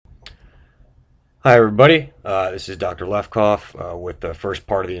Hi everybody, this is Dr. Levkoff with the first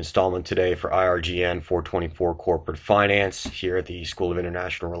part of the installment today for IRGN 424 Corporate Finance here at the School of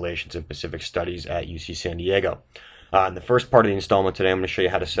International Relations and Pacific Studies at UC San Diego. In the first part of the installment today, I'm going to show you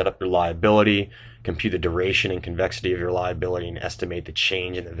how to set up your liability, compute the duration and convexity of your liability, and estimate the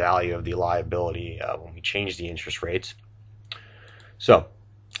change in the value of the liability when we change the interest rates. So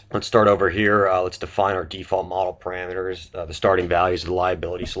let's start over here. Let's define our default model parameters, the starting values of the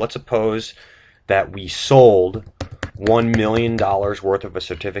liability. So let's suppose that we sold $1 million worth of a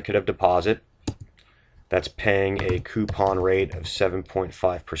certificate of deposit that's paying a coupon rate of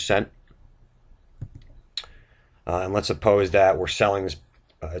 7.5%. And let's suppose that we're selling this,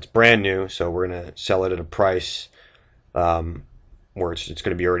 it's brand new, so we're going to sell it at a price where it's going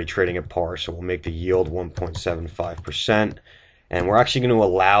to be already trading at par. So we'll make the yield 1.75%. And we're actually going to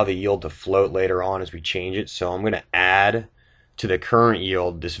allow the yield to float later on as we change it. So I'm going to add to the current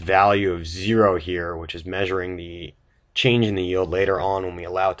yield this value of 0 here, which is measuring the change in the yield later on when we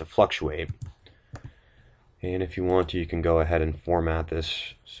allow it to fluctuate. And if you want to, you can go ahead and format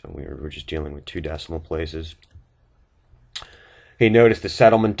this. So we're just dealing with 2 decimal places. Okay, notice the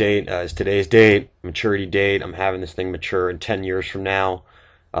settlement date is today's date, maturity date. I'm having this thing mature in 10 years from now.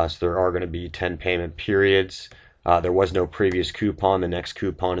 So there are going to be 10 payment periods. There was no previous coupon. The next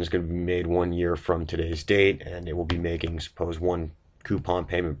coupon is going to be made 1 year from today's date, and it will be making, suppose, 1 coupon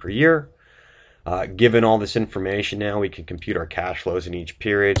payment per year. Given all this information now, we can compute our cash flows in each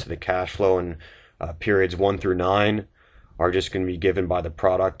period. So the cash flow in periods 1 through 9 are just going to be given by the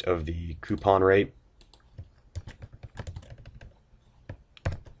product of the coupon rate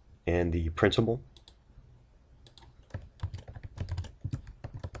and the principal.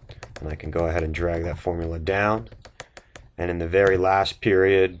 And I can go ahead and drag that formula down. And in the very last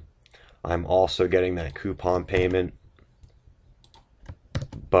period, I'm also getting that coupon payment,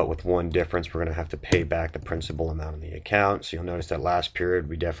 but with one difference. We're going to have to pay back the principal amount in the account. So you'll notice that last period,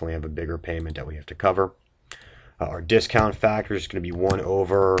 we definitely have a bigger payment that we have to cover. Our discount factor is going to be 1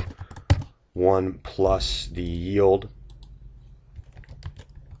 over 1 plus the yield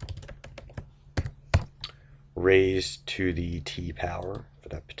raised to the t power for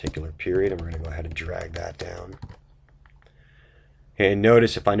that particular period, and we're going to go ahead and drag that down. Okay, and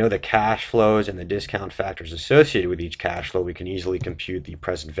notice if I know the cash flows and the discount factors associated with each cash flow, we can easily compute the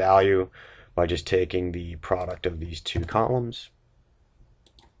present value by just taking the product of these 2 columns.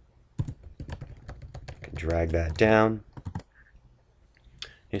 I can drag that down.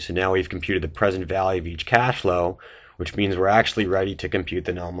 Okay, so now we've computed the present value of each cash flow, which means we're actually ready to compute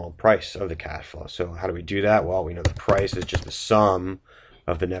the nominal price of the cash flow. So how do we do that? Well, we know the price is just the sum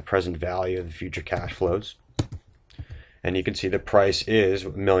of the net present value of the future cash flows. And you can see the price is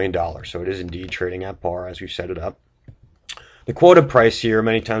 $1 million. So it is indeed trading at par as we set it up. The quoted price here,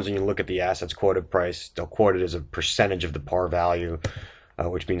 many times when you look at the assets quoted price, they'll quote it as a percentage of the par value,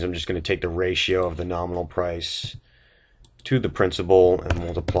 which means I'm just going to take the ratio of the nominal price to the principal and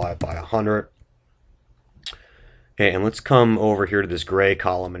multiply it by 100. Okay, and let's come over here to this gray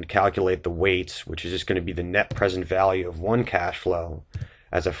column and calculate the weights, which is just going to be the net present value of one cash flow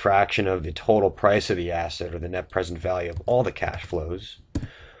as a fraction of the total price of the asset, or the net present value of all the cash flows,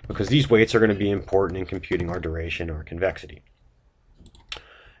 because these weights are going to be important in computing our duration or convexity.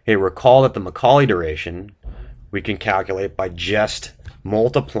 Okay, recall that the Macaulay duration we can calculate by just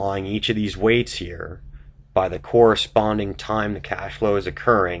multiplying each of these weights here by the corresponding time the cash flow is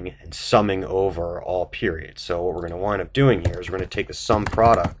occurring and summing over all periods. So what we're going to wind up doing here is we're going to take the sum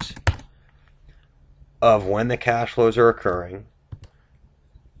product of when the cash flows are occurring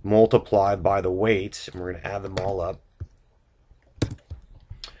multiplied by the weights, and we're going to add them all up.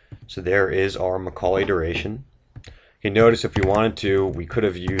 So there is our Macaulay duration. You notice if we wanted to, we could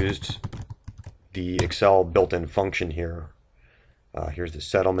have used the Excel built-in function here. Here's the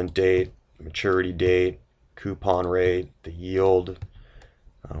settlement date, maturity date, coupon rate, the yield.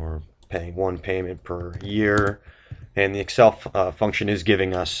 We're paying 1 payment per year, and the Excel function is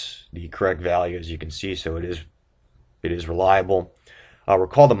giving us the correct value, as you can see, so it is reliable.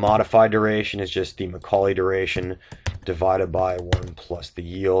 Recall the modified duration is just the Macaulay duration divided by 1 plus the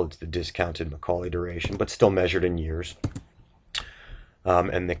yield. It's the discounted Macaulay duration, but still measured in years.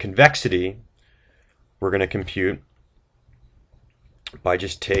 And the convexity we're going to compute by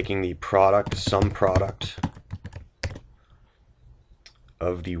just taking the product, sum product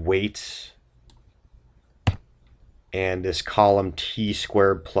of the weights and this column t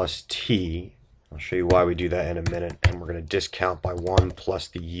squared plus t. I'll show you why we do that in a minute. And we're going to discount by 1 plus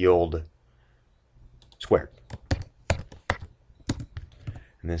the yield squared.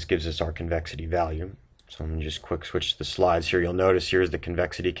 And this gives us our convexity value. So I'm going to just quick switch the slides here. You'll notice here's the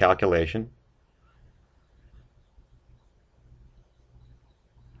convexity calculation.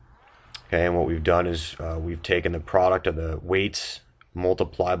 Okay, and what we've done is we've taken the product of the weights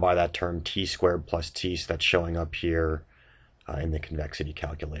multiplied by that term t squared plus t, so that's showing up here in the convexity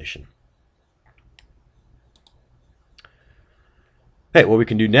calculation. Okay, what we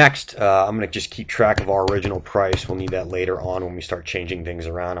can do next, I'm going to just keep track of our original price. We'll need that later on when we start changing things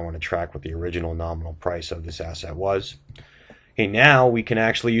around. I want to track what the original nominal price of this asset was. Okay, now we can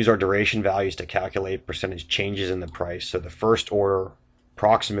actually use our duration values to calculate percentage changes in the price. So the first order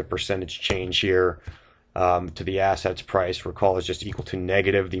approximate percentage change here to the asset's price, recall, is just equal to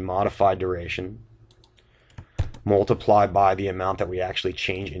negative the modified duration multiplied by the amount that we actually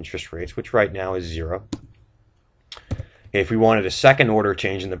change interest rates, which right now is 0. If we wanted a second order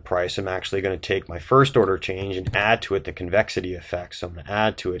change in the price, I'm actually going to take my first order change and add to it the convexity effect. So I'm going to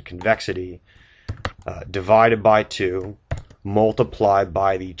add to it convexity divided by 2 multiplied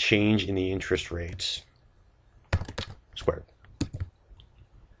by the change in the interest rates squared.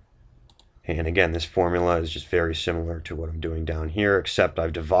 And again, this formula is just very similar to what I'm doing down here, except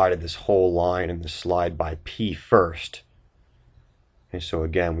I've divided this whole line in the slide by P first. And so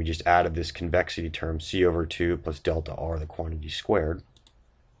again, we just added this convexity term, C over 2 plus delta R, the quantity squared.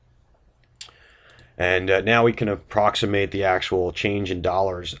 And now we can approximate the actual change in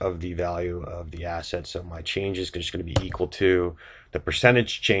dollars of the value of the asset. So my change is just going to be equal to the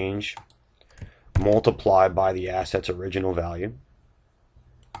percentage change multiplied by the asset's original value,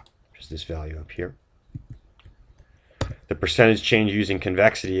 which is this value up here. The percentage change using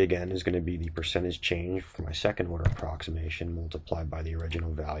convexity, again, is going to be the percentage change for my second order approximation multiplied by the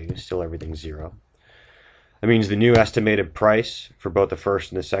original value. Still everything's 0. That means the new estimated price for both the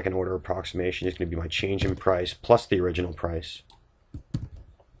first and the second order approximation is going to be my change in price plus the original price.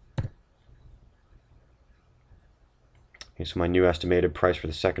 Okay, so my new estimated price for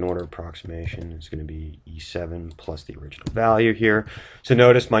the second order approximation is going to be E7 plus the original value here. So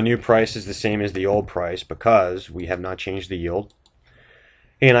notice my new price is the same as the old price because we have not changed the yield.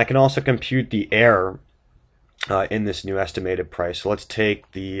 And I can also compute the error in this new estimated price. So let's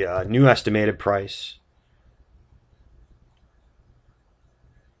take the new estimated price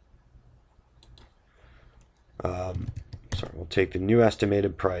we'll take the new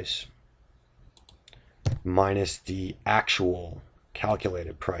estimated price minus the actual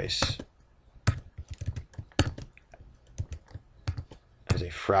calculated price as a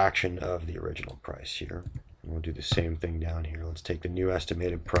fraction of the original price here. And we'll do the same thing down here. Let's take the new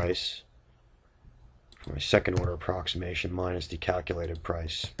estimated price for my second order approximation minus the calculated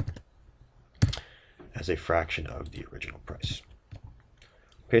price as a fraction of the original price.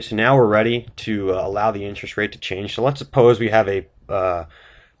 Okay, so now we're ready to allow the interest rate to change. So let's suppose we have a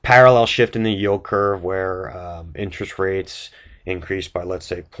parallel shift in the yield curve where interest rates increase by, let's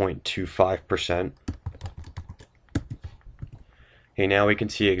say, 0.25%. Okay, now we can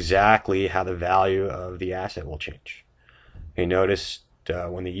see exactly how the value of the asset will change. Okay, notice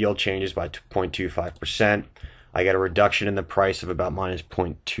when the yield changes by 0.25%, I get a reduction in the price of about minus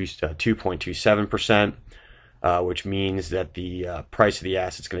 2.27%. Which means that the price of the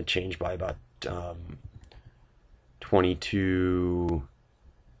asset is going to change by about 22.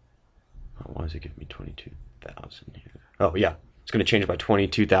 Why does it give me 22,000 here? Oh yeah, it's going to change by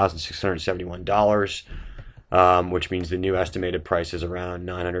 $22,671, which means the new estimated price is around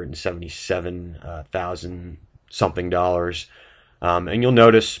 $977,000 something dollars. And you'll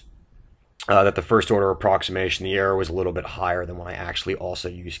notice that the first order approximation, the error was a little bit higher than when I actually also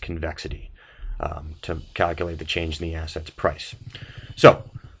used convexity to calculate the change in the asset's price. So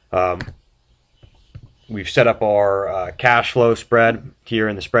we've set up our cash flow spread here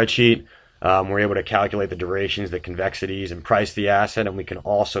in the spreadsheet. We're able to calculate the durations, the convexities, and price the asset, and we can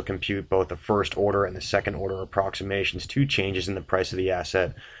also compute both the first order and the second order approximations to changes in the price of the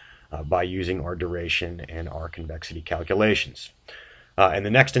asset by using our duration and our convexity calculations. In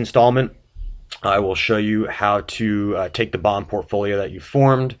the next installment, I will show you how to take the bond portfolio that you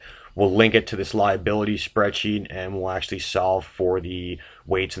formed. We'll link it to this liability spreadsheet, and we'll actually solve for the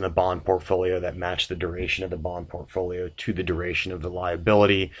weights in the bond portfolio that match the duration of the bond portfolio to the duration of the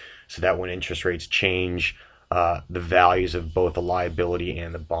liability, so that when interest rates change, the values of both the liability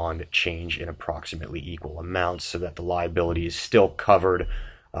and the bond change in approximately equal amounts, so that the liability is still covered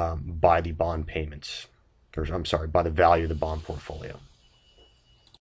by the bond payments, or I'm sorry, by the value of the bond portfolio.